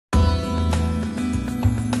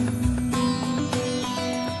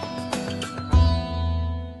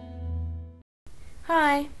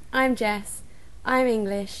Hi, I'm Jess. I'm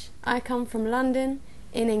English. I come from London,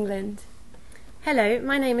 in England. Hello,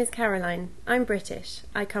 my name is Caroline. I'm British.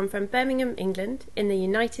 I come from Birmingham, England, in the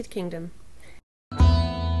United Kingdom.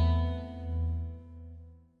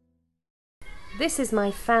 This is my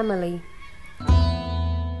family.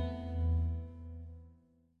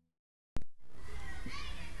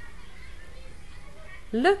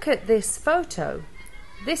 Look at this photo.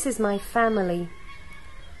 This is my family.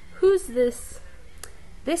 Who's this?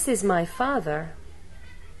 This is my father.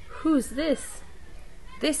 Who's this?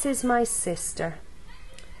 This is my sister.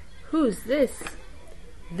 Who's this?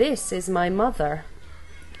 This is my mother.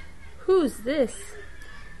 Who's this?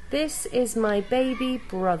 This is my baby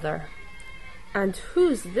brother. And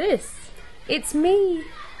who's this? It's me.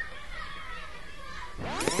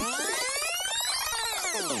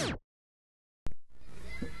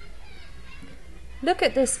 Look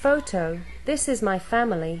at this photo. This is my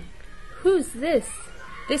family. Who's this?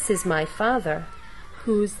 This is my father.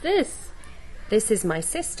 Who's this? This is my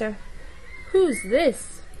sister. Who's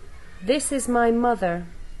this? This is my mother.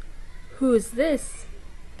 Who's this?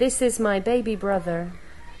 This is my baby brother.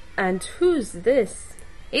 And who's this?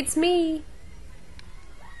 It's me.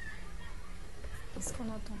 Est-ce qu'on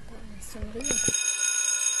n'entend pas la sonnerie?